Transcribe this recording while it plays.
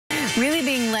Really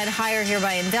being led higher here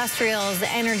by industrials,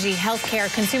 energy, healthcare,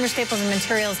 consumer staples and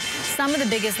materials, some of the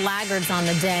biggest laggards on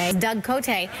the day. Doug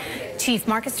Cote, Chief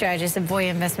Market Strategist at Voya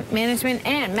Investment Management,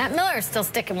 and Matt Miller is still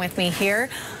sticking with me here.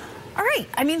 All right,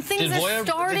 I mean, things are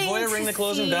starting. Did Voya ring the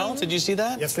closing bell? Did you see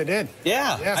that? Yes, they did.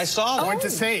 Yeah, yes. I saw that. Born to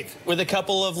Save. With a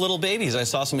couple of little babies. I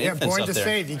saw some infants up there. Born to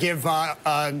Save. You give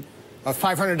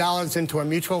 $500 into a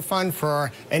mutual fund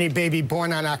for any baby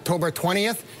born on October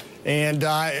 20th, and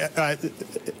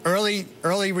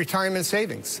early retirement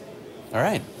savings. All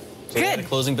right. So good. We had a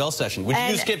closing bell session, which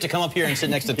you skipped to come up here and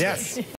sit next to Trish. Yes.